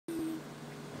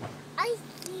Ice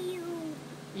cube.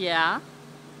 Yeah?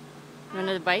 You want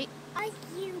another bite? Ice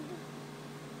cube.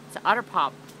 It's an Otter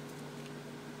Pop.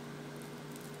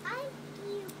 Ice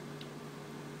cube.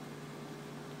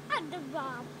 Otter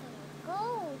Pop.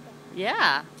 Gold.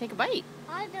 Yeah, take a bite.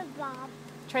 Otter Pop.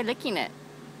 Try licking it.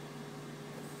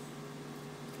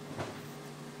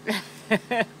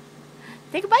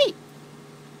 Take a bite.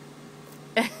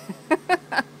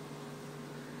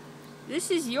 This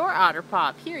is your Otter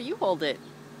Pop. Here, you hold it.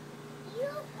 You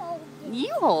hold it.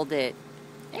 You hold it.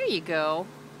 There you go.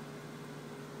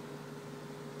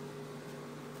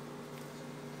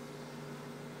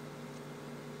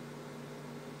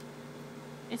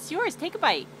 It's yours. Take a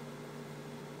bite.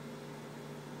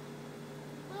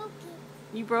 Okay.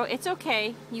 You broke. It's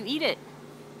okay. You eat it.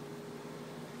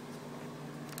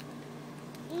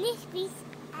 This piece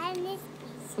and this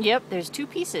piece. Yep, there's 2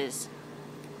 pieces.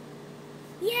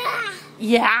 Yeah.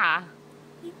 Yeah.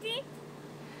 You did?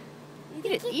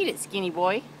 Eat it, skinny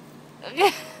boy.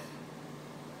 Ice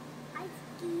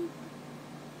cube.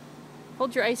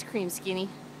 Hold your ice cream, skinny.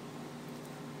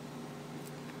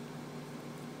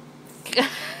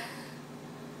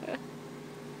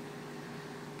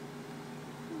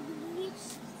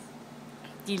 Delicious.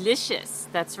 Delicious.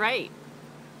 That's right.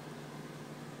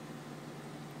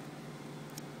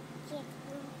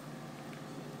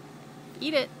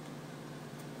 Eat it.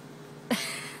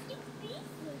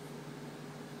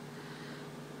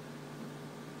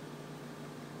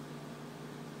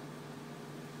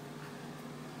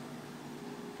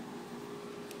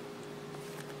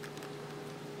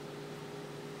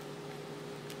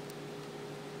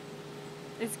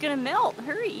 It's gonna melt.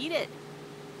 Hurry, eat it.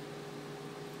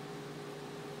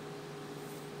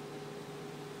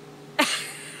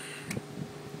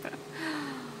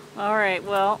 All right,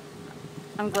 well,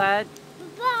 I'm glad.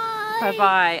 Bye.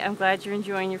 Bye-bye. I'm glad you're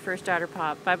enjoying your first Otter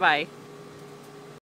Pop. Bye-bye.